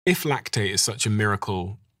If lactate is such a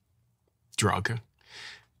miracle drug,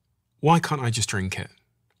 why can't I just drink it?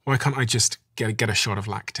 Why can't I just get a shot of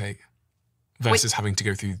lactate versus having to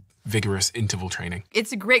go through vigorous interval training?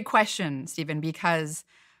 It's a great question, Stephen, because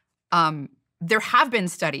there have been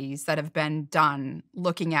studies that have been done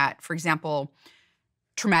looking at, for example,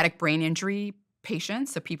 traumatic brain injury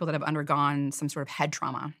patients, so people that have undergone some sort of head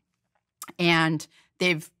trauma. And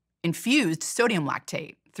they've infused sodium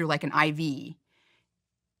lactate through like an IV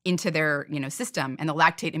into their system, and the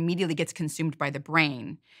lactate immediately gets consumed by the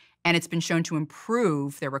brain. And it's been shown to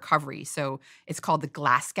improve their recovery. So it's called the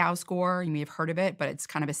Glasgow score. You may have heard of it, but it's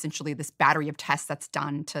kind of essentially this battery of tests that's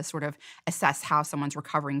done to sort of assess how someone's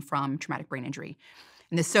recovering from traumatic brain injury.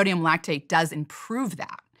 And the sodium lactate does improve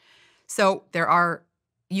that. So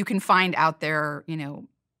you can find out there,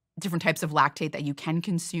 different types of lactate that you can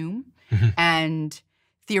consume. Mm-hmm. And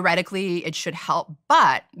theoretically, it should help.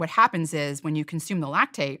 But what happens is when you consume the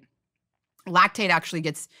lactate actually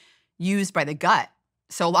gets used by the gut.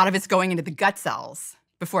 So a lot of it's going into the gut cells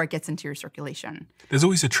before it gets into your circulation. There's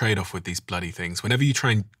always a trade-off with these bloody things. Whenever you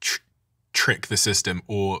try and trick the system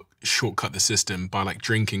or shortcut the system by like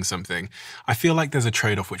drinking something, I feel like there's a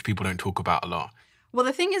trade-off which people don't talk about a lot. Well,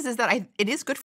 the thing is that it is good